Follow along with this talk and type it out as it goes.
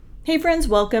Hey friends,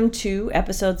 welcome to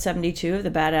episode 72 of the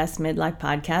Badass Midlife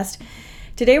Podcast.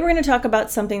 Today we're going to talk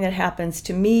about something that happens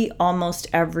to me almost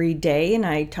every day, and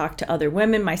I talk to other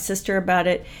women, my sister, about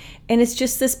it, and it's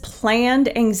just this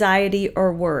planned anxiety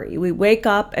or worry. We wake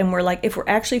up and we're like, if we're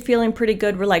actually feeling pretty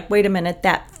good, we're like, wait a minute,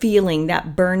 that feeling,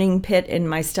 that burning pit in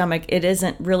my stomach, it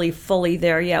isn't really fully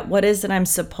there yet. What is it I'm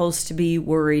supposed to be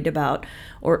worried about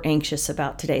or anxious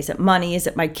about today? Is it money? Is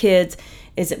it my kids?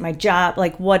 Is it my job?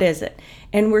 Like, what is it?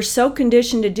 And we're so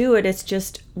conditioned to do it, it's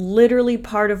just literally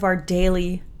part of our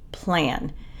daily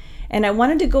plan. And I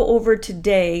wanted to go over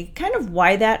today kind of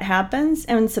why that happens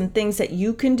and some things that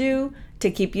you can do to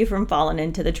keep you from falling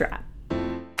into the trap.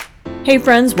 Hey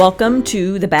friends, welcome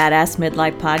to the Badass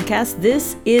Midlife Podcast.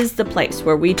 This is the place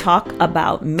where we talk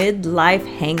about midlife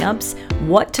hangups,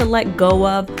 what to let go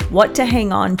of, what to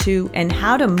hang on to, and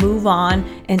how to move on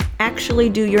and actually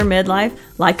do your midlife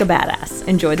like a badass.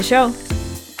 Enjoy the show.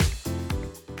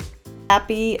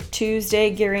 Happy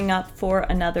Tuesday, gearing up for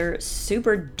another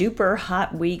super duper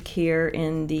hot week here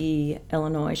in the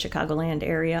Illinois, Chicagoland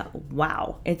area.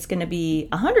 Wow, it's going to be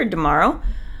 100 tomorrow.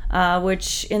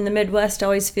 Which in the Midwest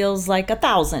always feels like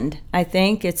 1,000, I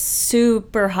think. It's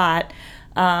super hot,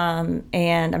 and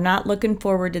I'm not looking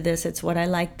forward to this. It's what I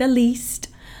like the least.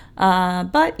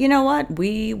 But you know what?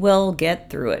 We will get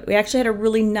through it. We actually had a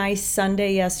really nice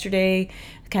Sunday yesterday,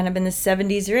 kind of in the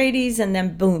 70s or 80s, and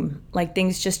then boom, like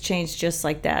things just changed just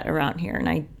like that around here. And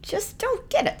I just don't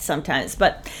get it sometimes.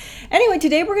 But anyway,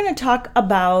 today we're going to talk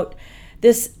about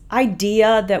this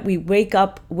idea that we wake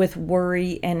up with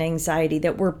worry and anxiety,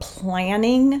 that we're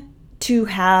planning to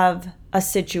have a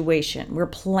situation. We're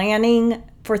planning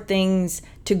for things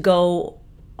to go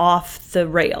off the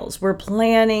rails. We're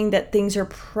planning that things are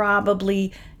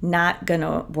probably not going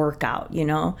to work out, you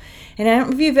know? And I don't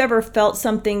know if you've ever felt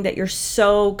something that you're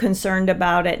so concerned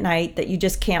about at night that you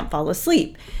just can't fall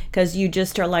asleep because you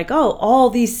just are like, oh, all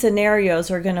these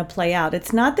scenarios are going to play out.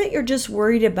 It's not that you're just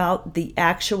worried about the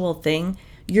actual thing.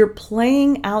 You're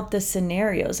playing out the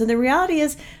scenarios. And the reality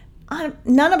is,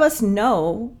 none of us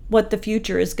know what the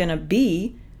future is going to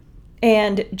be.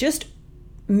 And just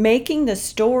making the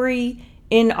story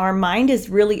in our mind is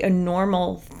really a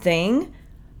normal thing.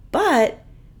 But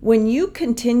when you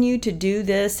continue to do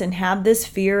this and have this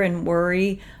fear and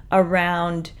worry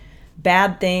around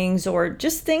bad things or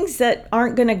just things that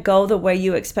aren't going to go the way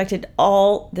you expected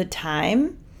all the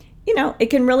time, you know, it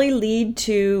can really lead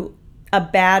to a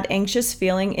bad, anxious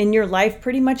feeling in your life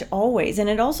pretty much always. And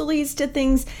it also leads to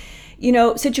things, you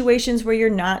know, situations where you're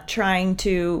not trying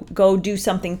to go do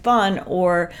something fun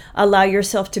or allow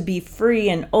yourself to be free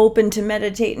and open to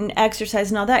meditate and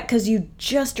exercise and all that because you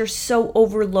just are so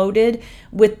overloaded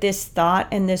with this thought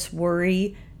and this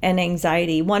worry and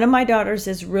anxiety. One of my daughters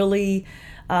is really,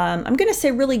 I'm going to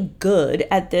say really good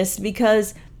at this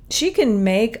because she can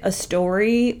make a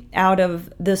story out of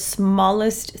the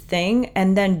smallest thing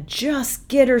and then just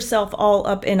get herself all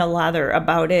up in a lather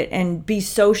about it and be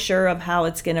so sure of how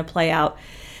it's going to play out.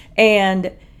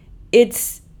 And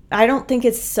I don't think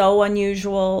it's so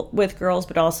unusual with girls,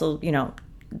 but also, you know,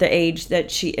 the age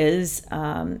that she is,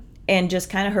 and just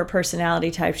kind of her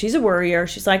personality type. She's a worrier.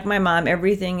 She's like my mom.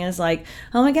 Everything is like,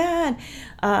 oh my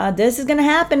God, this is going to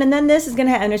happen. And then this is going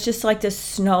to happen. And it's just like this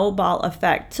snowball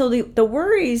effect. So the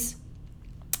worries,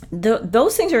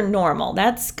 those things are normal.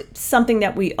 That's something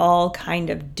that we all kind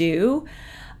of do.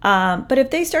 But if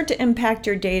they start to impact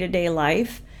your day-to-day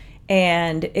life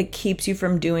and it keeps you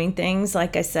from doing things,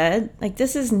 like I said, like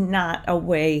this is not a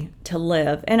way to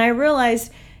live. And I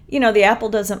realized, you know, the apple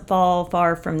doesn't fall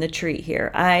far from the tree here.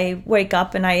 I wake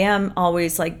up and I am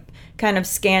always like kind of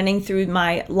scanning through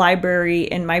my library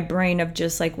in my brain of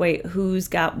just like, wait, who's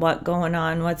got what going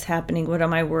on? What's happening? What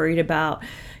am I worried about?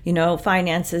 You know,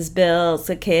 finances, bills,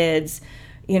 the kids,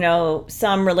 you know,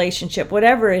 some relationship,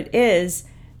 whatever it is.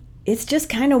 It's just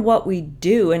kind of what we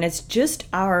do. And it's just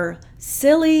our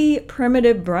silly,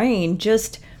 primitive brain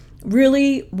just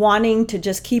really wanting to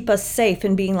just keep us safe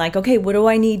and being like, okay, what do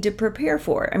I need to prepare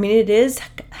for? I mean, it is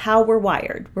how we're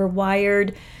wired. We're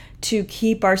wired to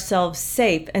keep ourselves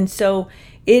safe. And so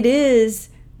it is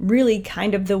really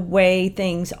kind of the way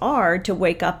things are to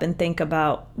wake up and think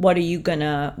about what are you going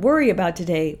to worry about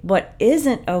today? What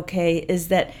isn't okay is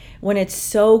that when it's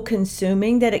so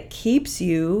consuming that it keeps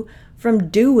you from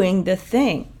doing the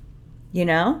thing, you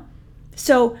know?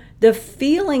 So the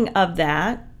feeling of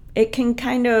that, it can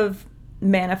kind of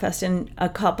manifest in a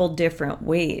couple different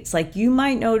ways. Like you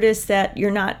might notice that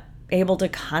you're not able to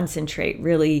concentrate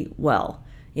really well.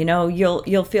 You know,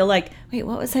 you'll feel like, wait,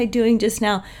 what was I doing just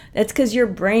now? That's because your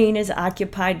brain is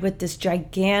occupied with this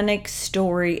gigantic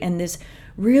story and this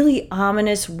really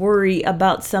ominous worry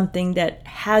about something that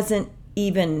hasn't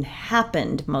even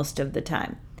happened most of the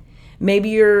time. Maybe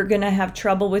you're going to have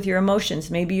trouble with your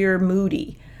emotions. Maybe you're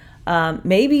moody.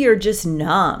 Maybe you're just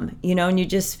numb, and you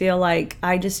just feel like,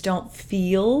 I just don't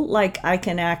feel like I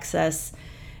can access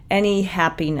any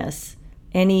happiness,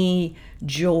 any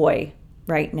joy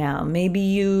right now. Maybe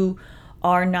you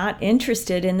are not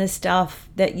interested in the stuff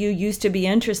that you used to be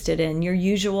interested in, your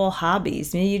usual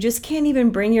hobbies. Maybe you just can't even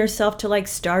bring yourself to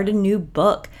start a new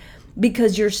book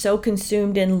because you're so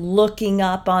consumed in looking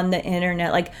up on the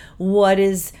internet,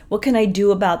 what can I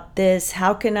do about this?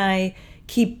 How can I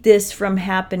keep this from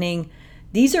happening?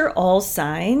 These are all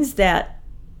signs that,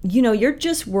 you're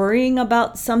just worrying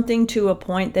about something to a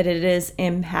point that it is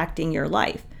impacting your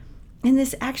life. And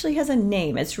this actually has a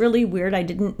name. It's really weird. I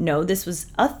didn't know this was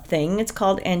a thing. It's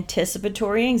called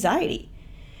anticipatory anxiety.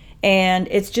 And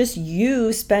it's just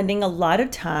you spending a lot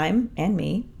of time, and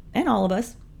me, and all of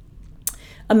us,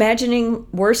 imagining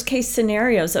worst case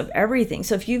scenarios of everything.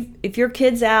 So if your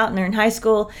kid's out and they're in high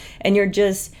school and you're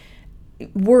just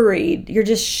worried, you're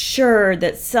just sure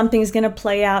that something's going to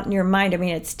play out in your mind. I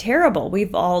mean, it's terrible.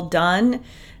 We've all done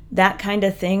that kind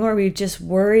of thing where we've just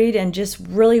worried and just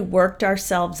really worked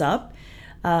ourselves up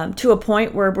to a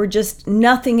point where we're just,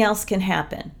 nothing else can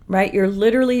happen, right? You're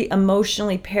literally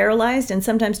emotionally paralyzed and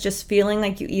sometimes just feeling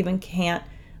like you even can't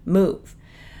move.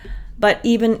 But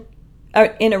even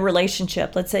in a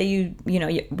relationship, let's say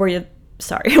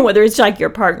whether it's like your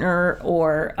partner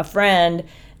or a friend,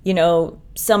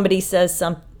 somebody says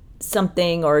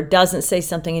something or doesn't say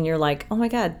something and you're like, oh my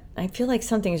God, I feel like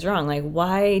something's wrong.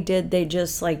 Why did they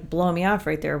just blow me off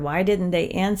right there? Why didn't they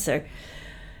answer?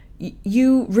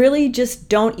 You really just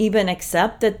don't even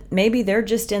accept that maybe they're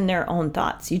just in their own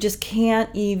thoughts. You just can't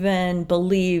even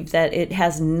believe that it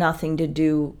has nothing to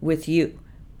do with you.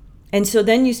 And so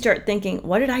then you start thinking,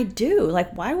 what did I do?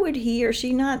 Why would he or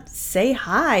she not say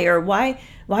hi? Or why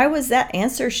was that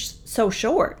answer so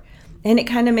short? And it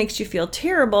kind of makes you feel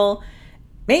terrible.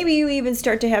 Maybe you even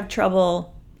start to have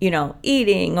trouble,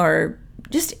 eating or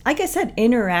just, like I said,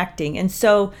 interacting. And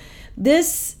so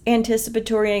this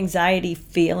anticipatory anxiety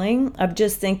feeling of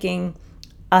just thinking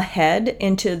ahead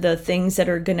into the things that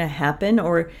are going to happen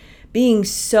or being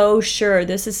so sure,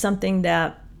 this is something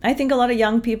that I think a lot of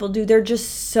young people do. They're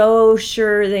just so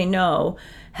sure they know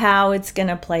how it's going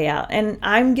to play out. And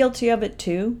I'm guilty of it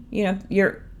too.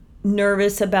 You're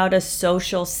nervous about a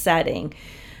social setting,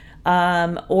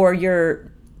 or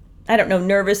you're,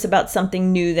 nervous about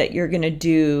something new that you're going to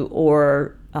do,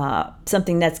 or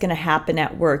something that's going to happen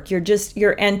at work.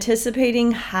 You're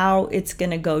anticipating how it's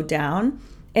going to go down,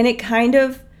 and it kind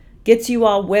of gets you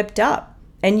all whipped up,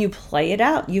 and you play it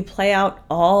out. You play out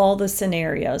all the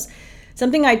scenarios.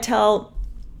 Something I tell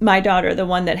my daughter, the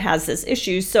one that has this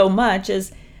issue so much,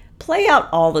 is play out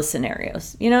all the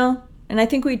scenarios, And I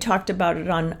think we talked about it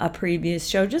on a previous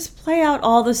show. Just play out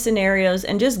all the scenarios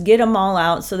and just get them all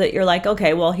out so that you're like,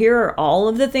 okay, well, here are all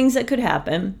of the things that could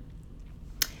happen.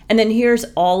 And then here's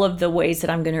all of the ways that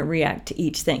I'm going to react to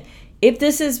each thing. If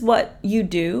this is what you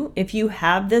do, if you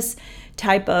have this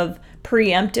type of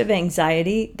preemptive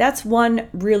anxiety, that's one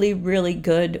really, really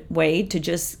good way to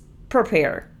just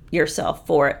prepare yourself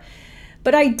for it.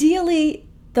 But ideally,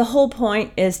 the whole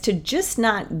point is to just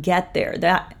not get there.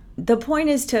 The point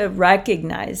is to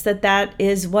recognize that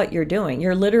is what you're doing.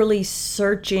 You're literally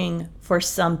searching for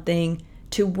something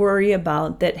to worry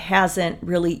about that hasn't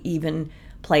really even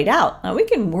played out. Now, we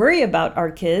can worry about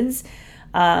our kids,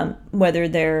 whether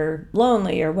they're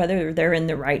lonely or whether they're in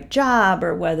the right job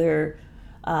or whether,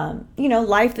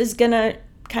 life is going to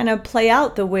kind of play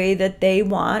out the way that they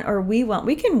want or we want.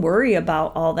 We can worry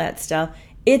about all that stuff.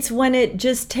 It's when it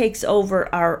just takes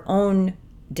over our own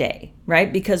day,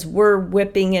 right? Because we're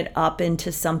whipping it up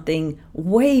into something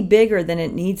way bigger than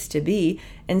it needs to be.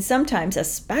 And sometimes,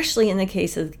 especially in the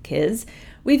case of kids,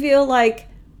 we feel like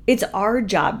it's our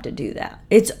job to do that.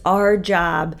 It's our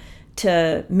job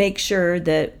to make sure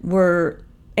that we're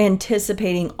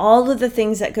anticipating all of the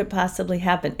things that could possibly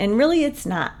happen. And really, it's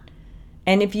not.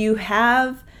 And if you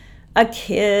have a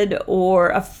kid or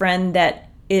a friend that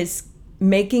is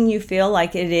making you feel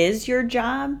like it is your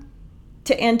job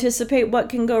to anticipate what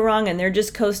can go wrong, and they're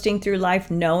just coasting through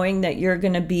life knowing that you're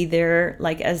going to be there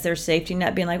as their safety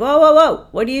net, being like, whoa,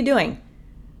 what are you doing?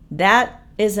 That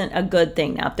isn't a good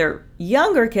thing. Now, if they're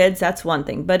younger kids, that's one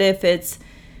thing. But if it's,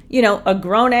 a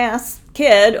grown-ass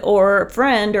kid or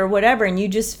friend or whatever, and you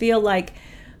just feel like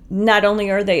not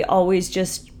only are they always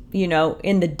just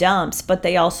in the dumps, but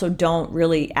they also don't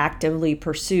really actively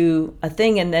pursue a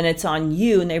thing. And then it's on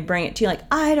you and they bring it to you like,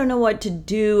 I don't know what to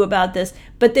do about this.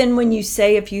 But then when you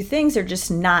say a few things, they're just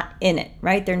not in it,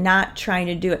 right? They're not trying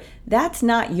to do it. That's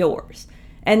not yours.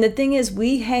 And the thing is,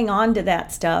 we hang on to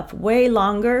that stuff way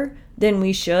longer than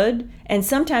we should. And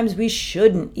sometimes we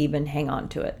shouldn't even hang on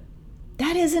to it.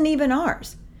 That isn't even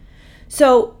ours.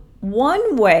 So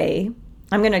one way,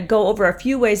 I'm going to go over a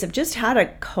few ways of just how to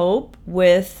cope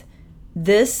with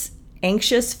this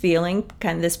anxious feeling,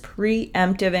 kind of this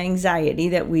preemptive anxiety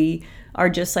that we are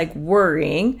just like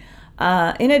worrying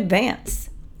in advance,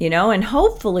 and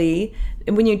hopefully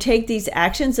when you take these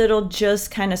actions, it'll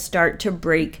just kind of start to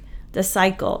break the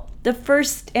cycle. The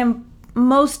first and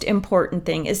most important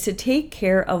thing is to take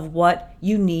care of what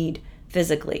you need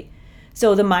physically.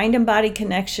 So the mind and body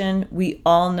connection, we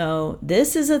all know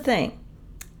this is a thing.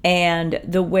 And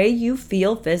the way you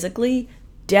feel physically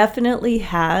definitely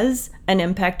has an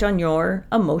impact on your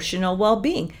emotional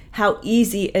well-being, how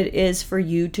easy it is for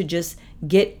you to just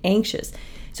get anxious.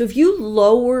 So if you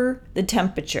lower the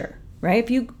temperature, right? If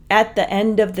you, at the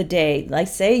end of the day, like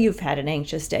say you've had an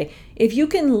anxious day, if you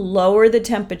can lower the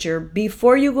temperature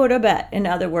before you go to bed, in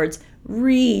other words,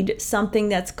 read something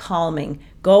that's calming,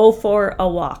 go for a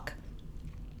walk,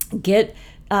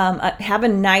 have a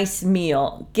nice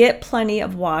meal, get plenty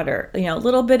of water, a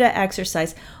little bit of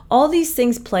exercise. All these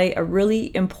things play a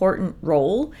really important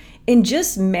role in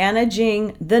just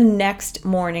managing the next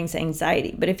morning's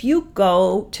anxiety. But if you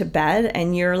go to bed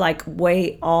and you're like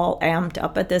way all amped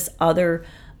up at this other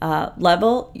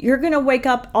level, you're going to wake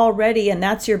up already and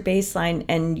that's your baseline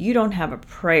and you don't have a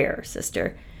prayer,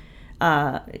 sister.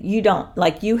 You don't.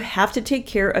 You have to take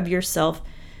care of yourself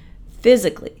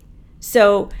physically.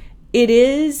 So it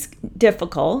is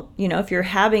difficult, if you're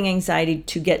having anxiety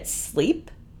to get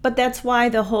sleep, but that's why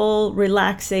the whole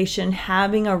relaxation,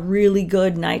 having a really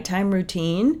good nighttime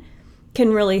routine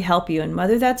can really help you. And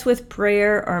whether that's with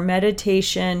prayer or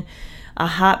meditation, a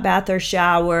hot bath or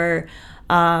shower,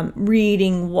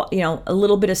 reading, a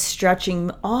little bit of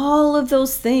stretching, all of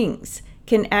those things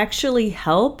can actually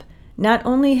help not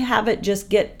only have it just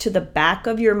get to the back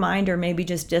of your mind or maybe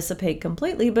just dissipate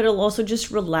completely, but it'll also just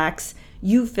relax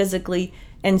you physically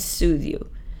and soothe you.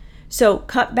 So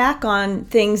cut back on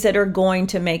things that are going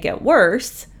to make it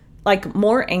worse, like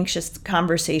more anxious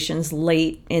conversations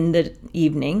late in the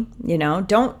evening.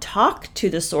 Don't talk to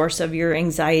the source of your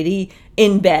anxiety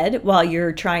in bed while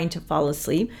you're trying to fall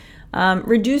asleep.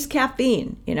 Reduce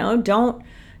caffeine.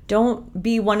 Don't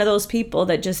be one of those people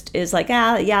that just is like,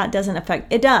 it doesn't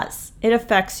affect. It does. It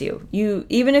affects you.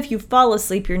 Even if you fall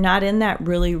asleep, you're not in that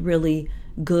really, really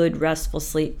good restful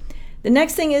sleep. The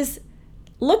next thing is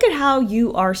look at how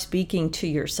you are speaking to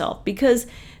yourself, because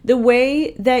the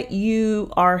way that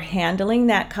you are handling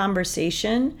that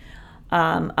conversation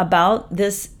about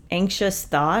this anxious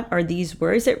thought or these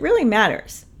worries, it really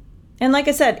matters. And like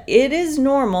I said, it is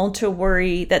normal to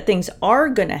worry that things are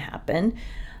going to happen.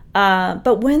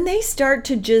 But when they start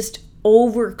to just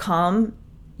overcome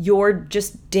your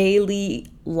just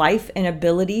daily life and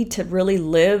ability to really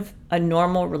live a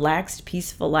normal, relaxed,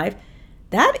 peaceful life,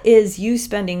 that is you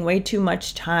spending way too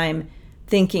much time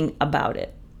thinking about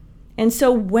it. And so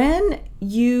when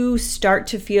you start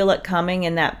to feel it coming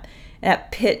in that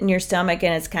pit in your stomach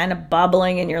and it's kind of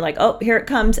bubbling and you're like, oh, here it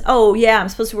comes. Oh, yeah, I'm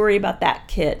supposed to worry about that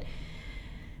kid.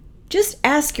 Just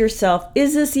ask yourself,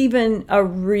 is this even a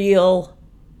real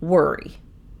worry?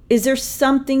 Is there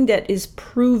something that is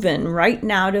proven right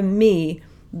now to me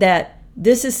that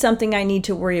this is something I need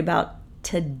to worry about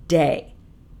today?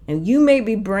 And you may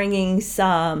be bringing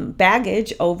some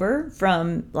baggage over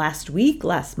from last week,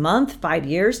 last month, 5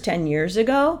 years, 10 years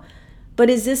ago. But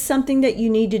is this something that you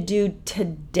need to do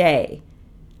today?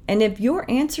 And if your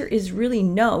answer is really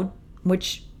no,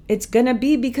 which it's going to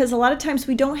be because a lot of times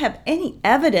we don't have any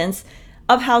evidence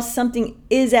of how something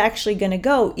is actually going to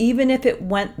go. Even if it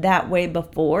went that way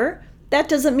before, that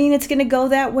doesn't mean it's going to go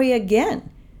that way again.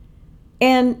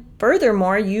 And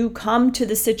furthermore, you come to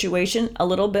the situation a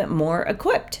little bit more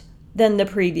equipped than the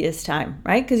previous time,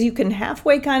 right? Because you can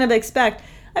halfway kind of expect,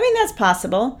 that's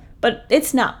possible, but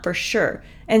it's not for sure.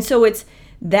 And so it's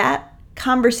that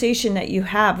conversation that you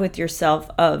have with yourself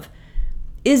of,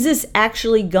 is this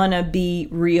actually gonna be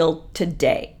real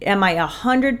today? Am I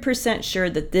 100% sure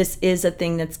that this is a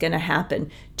thing that's gonna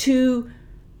happen to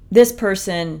this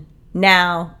person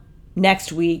now,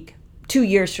 next week, 2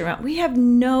 years from now? We have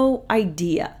no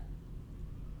idea.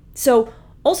 So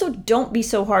also don't be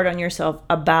so hard on yourself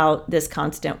about this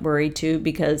constant worry too,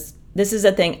 because this is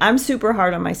a thing. I'm super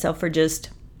hard on myself for just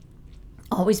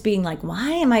always being like,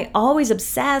 why am I always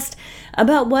obsessed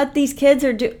about what these kids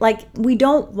are doing? Like, we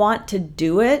don't want to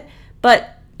do it.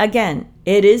 But again,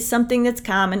 it is something that's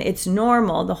common. It's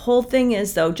normal. The whole thing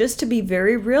is, though, just to be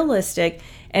very realistic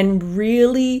and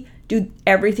really do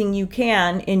everything you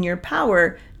can in your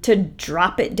power to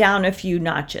drop it down a few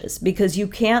notches, because you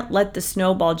can't let the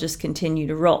snowball just continue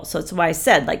to roll. So that's why I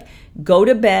said, like, go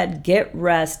to bed, get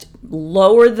rest,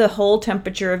 lower the whole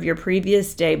temperature of your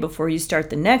previous day before you start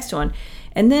the next one.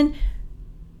 And then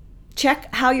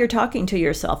check how you're talking to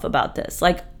yourself about this.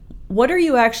 Like, what are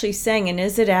you actually saying? And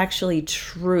is it actually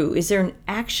true? Is there an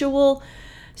actual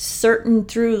certain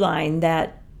through line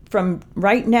that from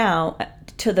right now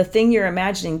to the thing you're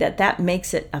imagining that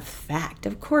makes it a fact?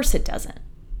 Of course it doesn't.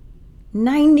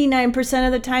 99%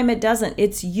 of the time it doesn't.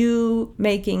 It's you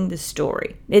making the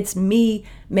story. It's me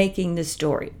making the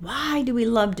story. Why do we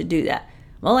love to do that?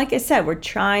 Well, like I said, we're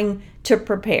trying to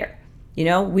prepare. You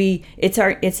know,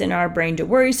 it's in our brain to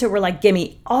worry. So we're like, give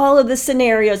me all of the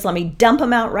scenarios. Let me dump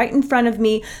them out right in front of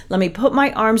me. Let me put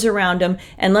my arms around them.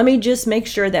 And let me just make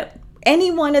sure that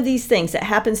any one of these things that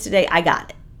happens today, I got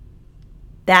it.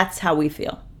 That's how we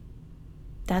feel.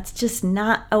 That's just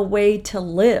not a way to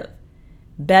live.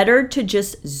 Better to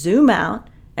just zoom out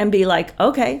and be like,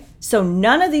 okay, so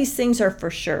none of these things are for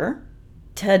sure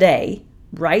today,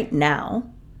 right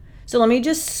now. So let me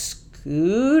just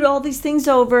scoot all these things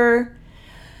over,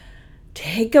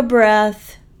 take a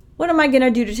breath. What am I going to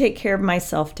do to take care of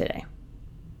myself today?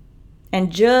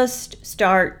 And just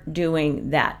start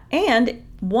doing that. And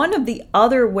one of the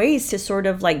other ways to sort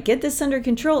of like get this under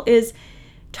control is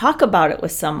talk about it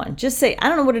with someone. Just say, I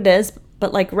don't know what it is,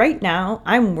 but like right now,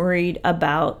 I'm worried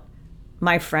about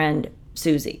my friend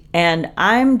Susie. And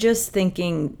I'm just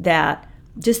thinking that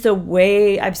just the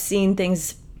way I've seen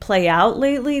things play out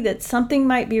lately, that something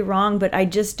might be wrong, but I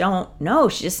just don't know.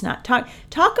 She's just not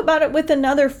talk about it with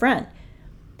another friend.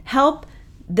 Help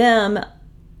them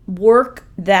work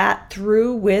that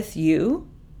through with you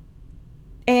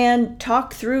and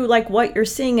talk through like what you're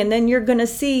seeing. And then you're going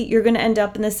to end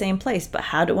up in the same place. But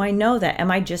how do I know that?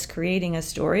 Am I just creating a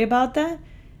story about that?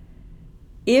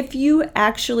 If you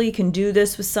actually can do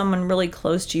this with someone really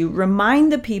close to you,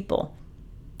 remind the people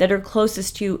that are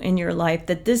closest to you in your life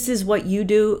that this is what you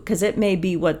do, because it may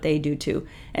be what they do too.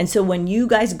 And so when you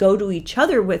guys go to each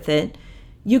other with it,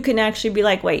 you can actually be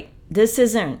like, wait, this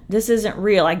isn't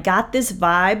real. I got this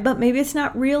vibe, but maybe it's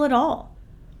not real at all.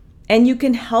 And you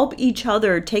can help each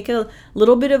other take a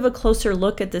little bit of a closer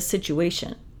look at the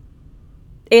situation.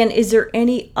 And is there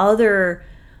any other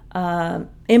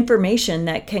information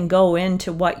that can go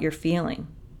into what you're feeling?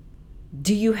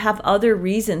 Do you have other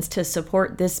reasons to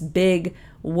support this big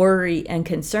worry and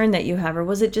concern that you have? Or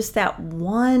was it just that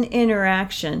one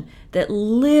interaction that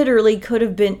literally could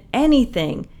have been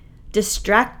anything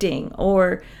distracting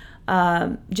or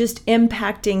just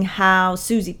impacting how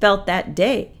Susie felt that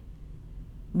day?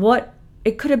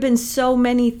 It could have been so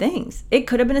many things. It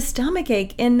could have been a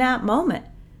stomachache in that moment.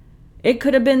 It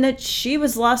could have been that she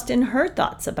was lost in her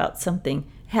thoughts about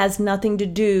something. Has nothing to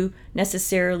do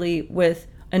necessarily with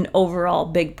an overall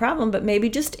big problem, but maybe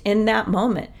just in that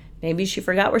moment. Maybe she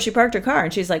forgot where she parked her car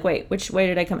and she's like, wait, which way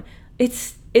did I come?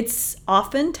 It's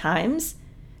oftentimes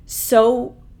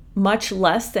so much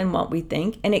less than what we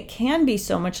think, and it can be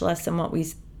so much less than what we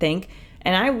think.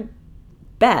 And I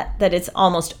bet that it's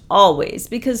almost always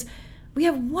because we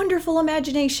have wonderful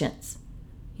imaginations,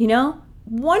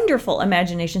 wonderful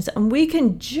imaginations, and we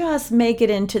can just make it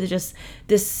into just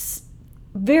this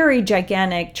very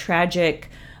gigantic, tragic,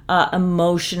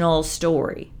 emotional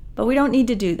story. But we don't need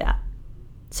to do that.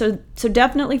 So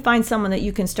definitely find someone that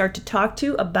you can start to talk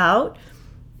to about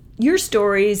your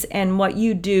stories and what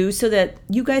you do, so that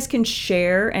you guys can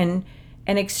share and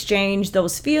exchange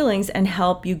those feelings and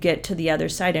help you get to the other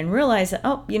side and realize that,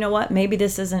 oh, you know what, maybe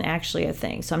this isn't actually a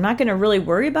thing. So I'm not going to really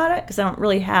worry about it because I don't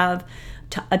really have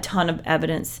a ton of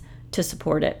evidence to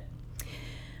support it.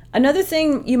 Another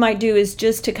thing you might do is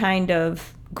just to kind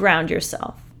of ground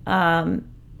yourself.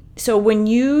 So when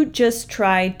you just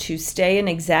try to stay in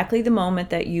exactly the moment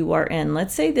that you are in,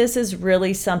 let's say this is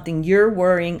really something you're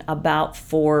worrying about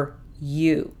for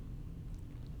you.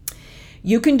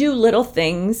 You can do little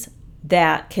things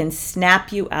that can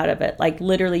snap you out of it. Like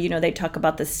literally, they talk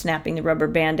about the snapping the rubber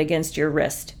band against your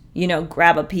wrist.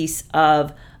 Grab a piece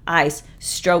of ice,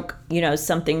 stroke,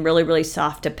 something really, really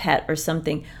soft to pet or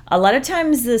something. A lot of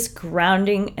times this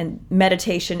grounding and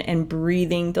meditation and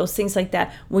breathing, those things like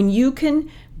that, when you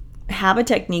can have a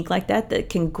technique like that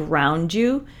can ground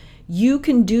you, you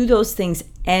can do those things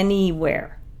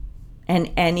anywhere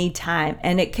and anytime.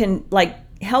 And it can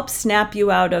help snap you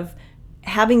out of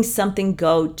having something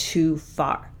go too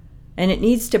far. and it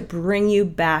needs to bring you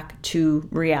back to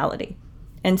reality.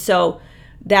 And so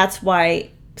that's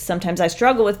why sometimes I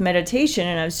struggle with meditation.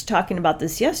 And I was talking about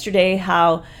this yesterday,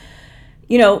 how,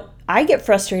 I get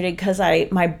frustrated because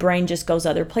my brain just goes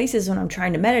other places when I'm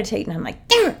trying to meditate, and I'm like,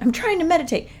 damn it, I'm trying to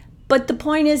meditate. But the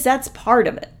point is, that's part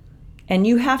of it. And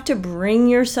you have to bring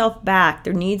yourself back.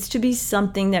 There needs to be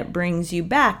something that brings you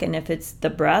back. And if it's the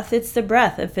breath, it's the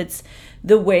breath. If it's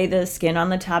the way the skin on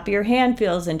the top of your hand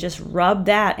feels, and just rub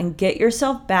that and get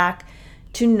yourself back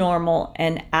to normal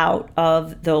and out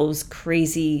of those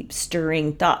crazy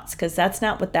stirring thoughts, because that's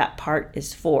not what that part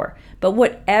is for. But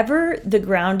whatever the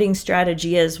grounding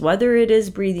strategy is, whether it is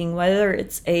breathing, whether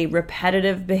it's a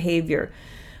repetitive behavior,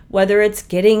 whether it's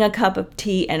getting a cup of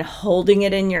tea and holding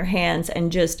it in your hands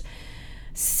and just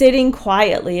sitting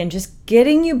quietly and just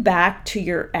getting you back to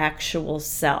your actual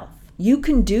self, you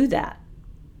can do that.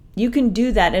 You can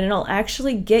do that, and it'll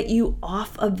actually get you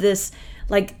off of this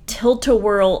like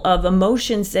tilt-a-whirl of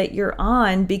emotions that you're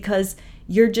on, because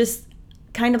you're just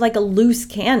kind of like a loose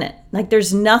cannon. Like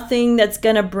there's nothing that's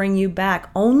going to bring you back.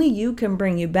 Only you can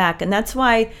bring you back. And that's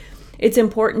why it's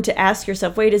important to ask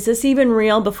yourself, wait, is this even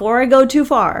real before I go too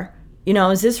far?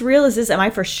 Is this real? Am I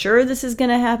for sure this is going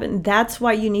to happen? That's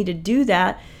why you need to do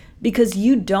that, because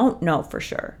you don't know for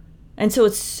sure. And so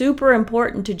it's super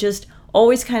important to just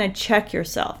always kind of check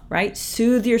yourself, right?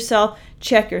 Soothe yourself,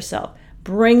 check yourself.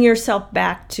 Bring yourself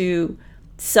back to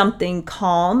something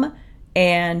calm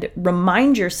and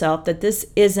remind yourself that this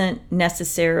isn't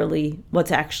necessarily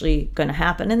what's actually going to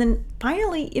happen. And then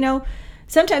finally,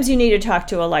 sometimes you need to talk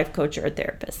to a life coach or a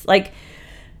therapist. Like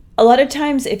a lot of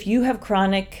times, if you have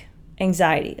chronic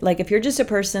anxiety, like if you're just a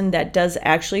person that does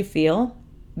actually feel,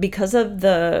 because of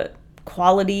the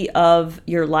quality of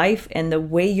your life and the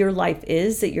way your life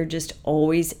is, that you're just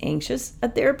always anxious, a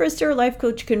therapist or a life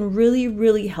coach can really,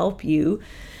 really help you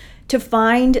to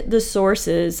find the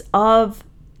sources of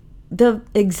the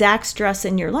exact stress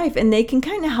in your life, and they can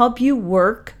kind of help you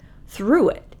work through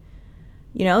it.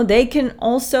 They can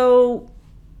also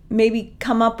maybe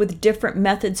come up with different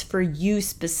methods for you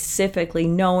specifically,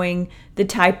 knowing the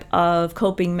type of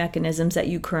coping mechanisms that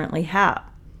you currently have.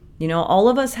 All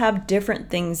of us have different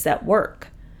things that work.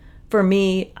 For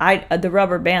me, the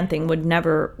rubber band thing would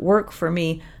never work for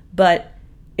me, but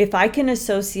if I can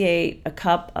associate a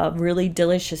cup of really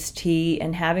delicious tea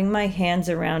and having my hands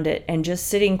around it and just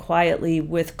sitting quietly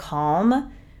with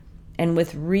calm and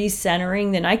with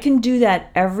recentering, then I can do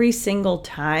that every single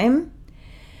time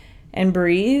and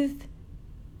breathe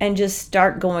and just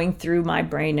start going through my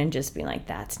brain and just being like,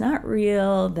 that's not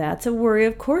real. That's a worry.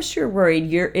 Of course you're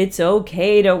worried. It's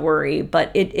okay to worry,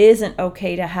 but it isn't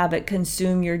okay to have it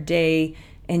consume your day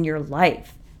and your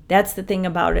life. That's the thing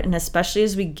about it. And especially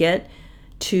as we get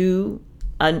to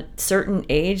a certain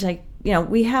age,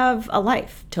 we have a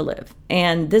life to live.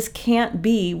 And this can't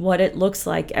be what it looks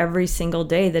like every single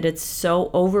day, that it's so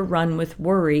overrun with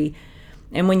worry.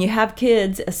 And when you have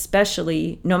kids,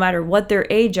 especially, no matter what their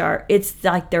age are, it's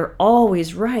like they're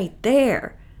always right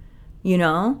there,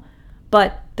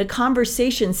 But the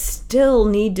conversations still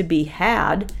need to be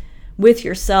had with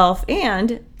yourself,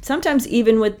 and sometimes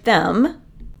even with them,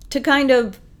 to kind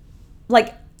of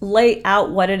like lay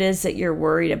out what it is that you're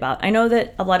worried about. I know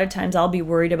that a lot of times I'll be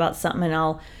worried about something, and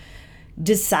I'll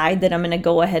decide that I'm going to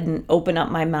go ahead and open up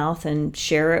my mouth and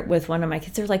share it with one of my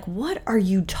kids. They're like, what are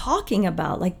you talking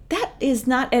about? Like, that is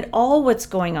not at all what's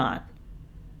going on.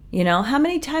 How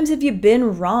many times have you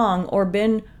been wrong or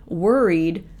been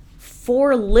worried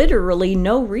for literally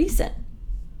no reason?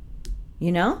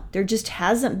 There just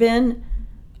hasn't been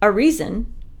a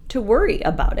reason to worry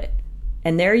about it.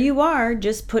 And there you are,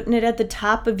 just putting it at the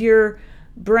top of your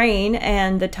brain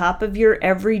and the top of your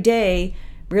everyday,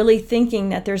 really thinking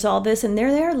that there's all this, and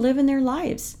they're there living their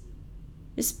lives,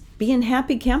 just being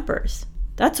happy campers.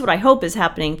 That's what I hope is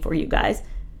happening for you guys.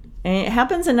 And it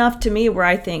happens enough to me where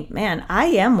I think, man, I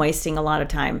am wasting a lot of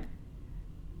time.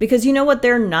 Because you know what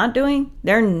they're not doing?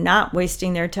 They're not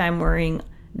wasting their time worrying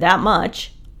that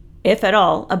much, if at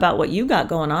all, about what you got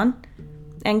going on.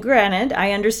 And granted,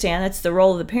 I understand that's the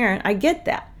role of the parent. I get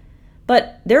that.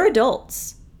 But they're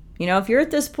adults. If you're at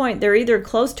this point, they're either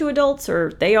close to adults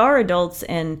or they are adults,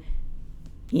 and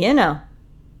we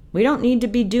don't need to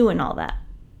be doing all that.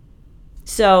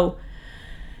 So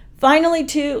finally,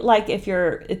 too, like if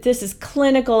this is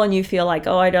clinical and you feel like,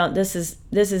 none of this is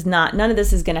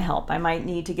going to help. I might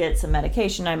need to get some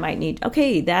medication.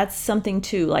 Okay, that's something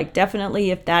too. Like definitely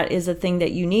if that is a thing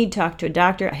that you need, talk to a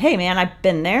doctor. Hey man, I've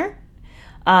been there.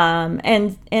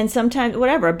 And sometimes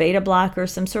whatever, a beta blocker,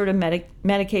 some sort of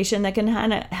medication that can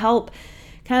kind of help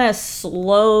kind of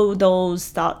slow those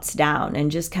thoughts down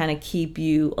and just kind of keep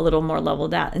you a little more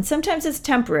leveled out. And sometimes it's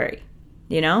temporary,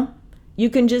 you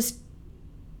can just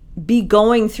be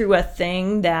going through a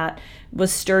thing that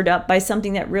was stirred up by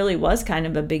something that really was kind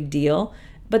of a big deal,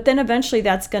 but then eventually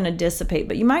that's going to dissipate,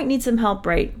 but you might need some help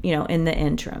right, in the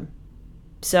interim.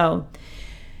 So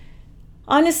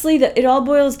honestly, it all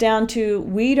boils down to,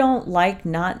 we don't like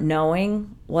not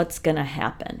knowing what's going to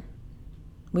happen.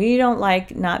 We don't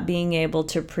like not being able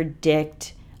to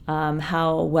predict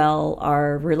how well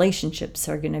our relationships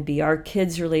are going to be, our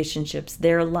kids' relationships,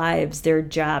 their lives, their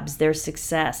jobs, their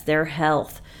success, their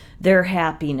health, their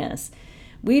happiness.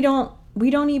 We don't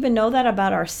even know that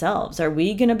about ourselves. Are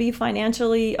we going to be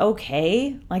financially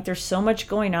okay? Like, there's so much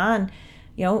going on.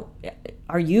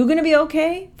 Are you going to be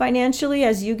okay financially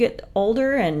as you get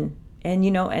older? And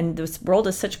this world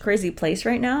is such a crazy place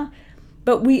right now.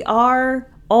 But we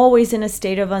are always in a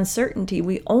state of uncertainty.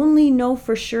 We only know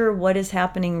for sure what is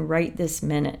happening right this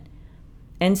minute.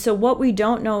 And so what we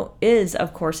don't know is,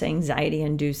 of course, anxiety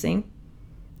inducing.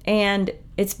 And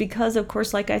it's because, of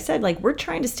course, like I said, we're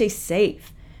trying to stay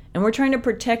safe and we're trying to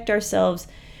protect ourselves,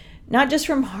 not just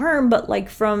from harm, but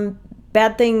from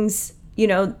bad things,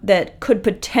 that could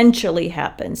potentially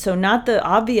happen. So not the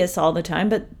obvious all the time,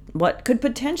 but what could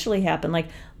potentially happen?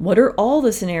 What are all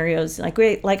the scenarios?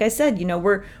 Like I said,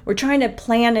 we're trying to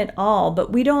plan it all,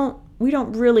 but we don't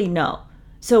really know.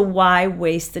 So why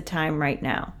waste the time right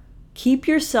now? Keep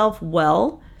yourself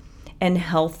well and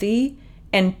healthy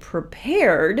and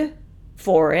prepared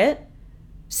for it,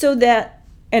 so that,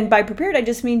 and by prepared, I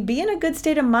just mean be in a good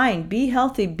state of mind, be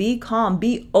healthy, be calm,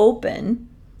 be open,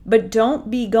 but don't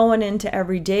be going into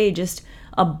every day just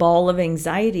a ball of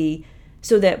anxiety,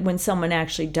 so that when someone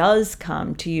actually does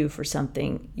come to you for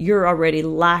something, you're already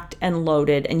locked and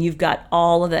loaded and you've got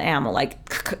all of the ammo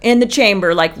in the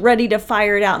chamber, ready to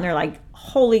fire it out. And they're like,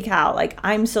 holy cow,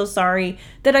 I'm so sorry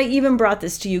that I even brought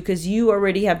this to you, because you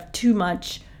already have too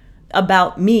much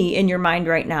about me in your mind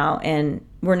right now, and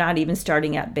we're not even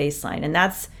starting at baseline. And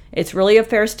it's really a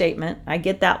fair statement. I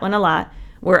get that one a lot,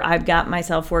 where I've got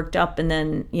myself worked up, and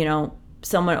then,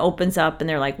 someone opens up and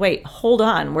they're like, wait, hold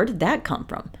on, where did that come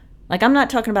from? I'm not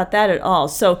talking about that at all.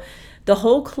 So the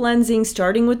whole cleansing,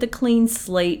 starting with the clean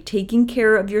slate, taking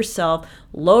care of yourself,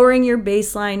 lowering your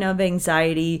baseline of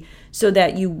anxiety, so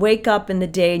that you wake up in the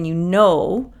day and you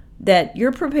know that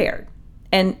you're prepared.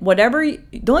 And the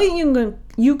only thing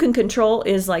you can control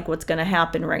is what's going to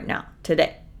happen right now,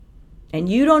 today. And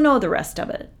you don't know the rest of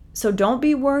it. So don't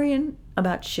be worrying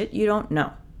about shit you don't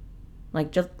know.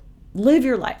 Just live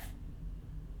your life.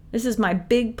 This is my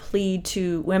big plea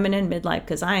to women in midlife,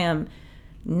 because I am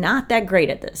not that great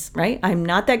at this, right? I'm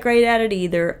not that great at it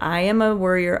either. I am a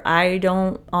worrier. I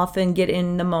don't often get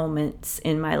in the moments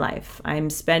in my life. I'm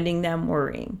spending them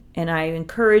worrying. And I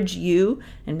encourage you,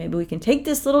 and maybe we can take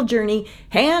this little journey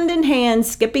hand in hand,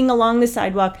 skipping along the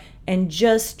sidewalk, and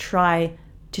just try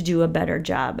to do a better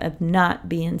job of not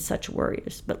being such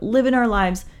worriers, but living our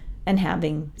lives and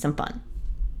having some fun.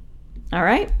 All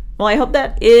right. Well, I hope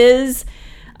that is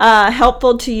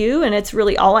helpful to you, and it's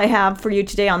really all I have for you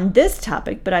today on this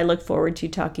topic, but I look forward to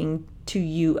talking to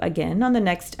you again on the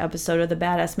next episode of the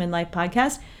Badass Midlife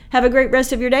Podcast. Have a great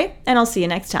rest of your day, and I'll see you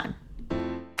next time.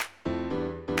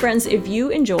 Friends, if you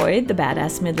enjoyed the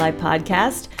Badass Midlife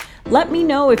Podcast, let me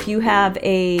know if you have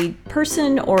a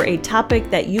person or a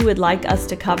topic that you would like us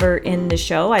to cover in the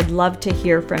show. I'd love to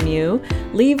hear from you.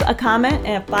 Leave a comment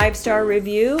and a 5-star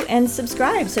review, and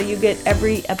subscribe so you get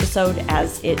every episode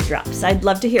as it drops. I'd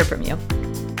love to hear from you.